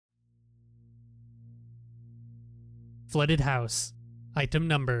Flooded house. Item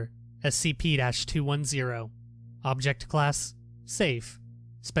number SCP-210. Object class safe.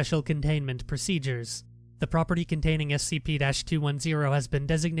 Special containment procedures. The property containing SCP-210 has been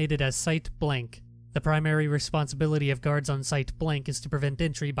designated as Site Blank. The primary responsibility of guards on Site Blank is to prevent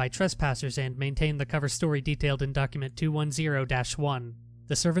entry by trespassers and maintain the cover story detailed in Document 210-1.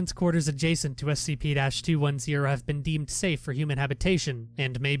 The servants' quarters adjacent to SCP-210 have been deemed safe for human habitation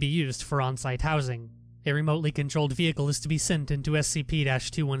and may be used for on-site housing. A remotely controlled vehicle is to be sent into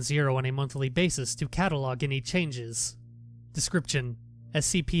SCP-210 on a monthly basis to catalog any changes. Description: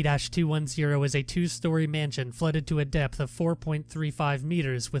 SCP-210 is a two-story mansion flooded to a depth of 4.35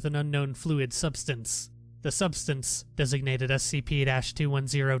 meters with an unknown fluid substance. The substance, designated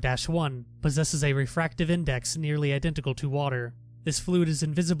SCP-210-1, possesses a refractive index nearly identical to water. This fluid is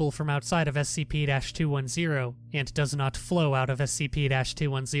invisible from outside of SCP-210 and does not flow out of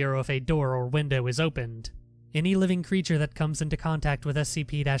SCP-210 if a door or window is opened. Any living creature that comes into contact with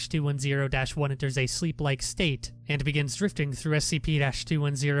SCP-210-1 enters a sleep-like state and begins drifting through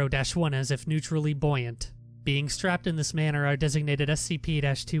SCP-210-1 as if neutrally buoyant. Being strapped in this manner are designated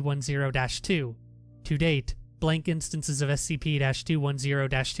SCP-210-2. To date, blank instances of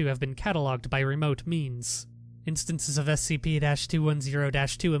SCP-210-2 have been cataloged by remote means. Instances of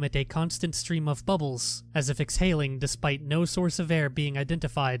SCP-210-2 emit a constant stream of bubbles, as if exhaling despite no source of air being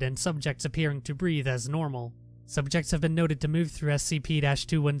identified and subjects appearing to breathe as normal. Subjects have been noted to move through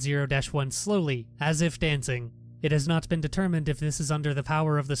SCP-210-1 slowly, as if dancing. It has not been determined if this is under the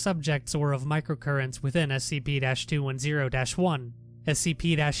power of the subjects or of microcurrents within SCP-210-1.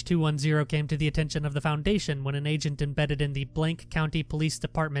 SCP-210 came to the attention of the Foundation when an agent embedded in the Blank County Police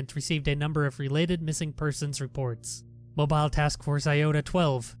Department received a number of related missing persons reports. Mobile Task Force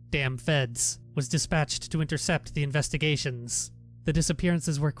Iota-12, damn feds, was dispatched to intercept the investigations. The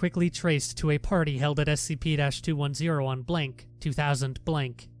disappearances were quickly traced to a party held at SCP-210 on blank, 2000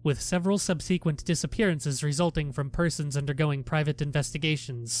 blank, with several subsequent disappearances resulting from persons undergoing private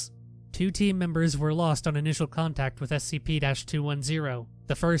investigations. 2 team members were lost on initial contact with SCP-210,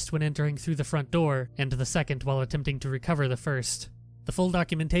 the first when entering through the front door, and the second while attempting to recover the first. The full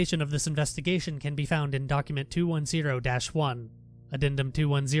documentation of this investigation can be found in Document 210-1. Addendum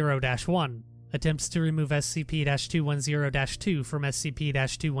 210-1. Attempts to remove SCP-210-2 from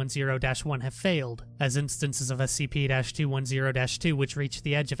SCP-210-1 have failed, as instances of SCP-210-2 which reach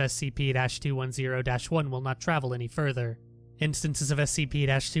the edge of SCP-210-1 will not travel any further. Instances of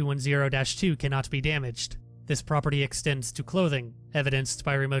SCP-210-2 cannot be damaged. This property extends to clothing, evidenced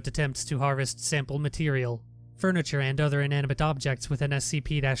by remote attempts to harvest sample material. Furniture and other inanimate objects within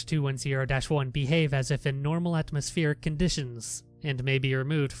SCP-210-1 behave as if in normal atmospheric conditions, and may be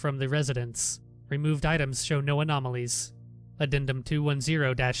removed from the residence. Removed items show no anomalies. Addendum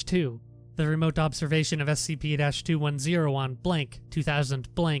 210-2. The remote observation of SCP-210 on blank,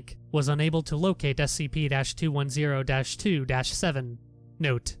 2000 blank, was unable to locate SCP-210-2-7.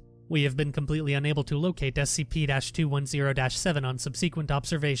 Note: we have been completely unable to locate SCP-210-7 on subsequent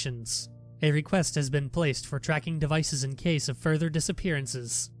observations. A request has been placed for tracking devices in case of further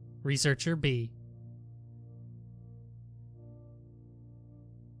disappearances. Researcher B.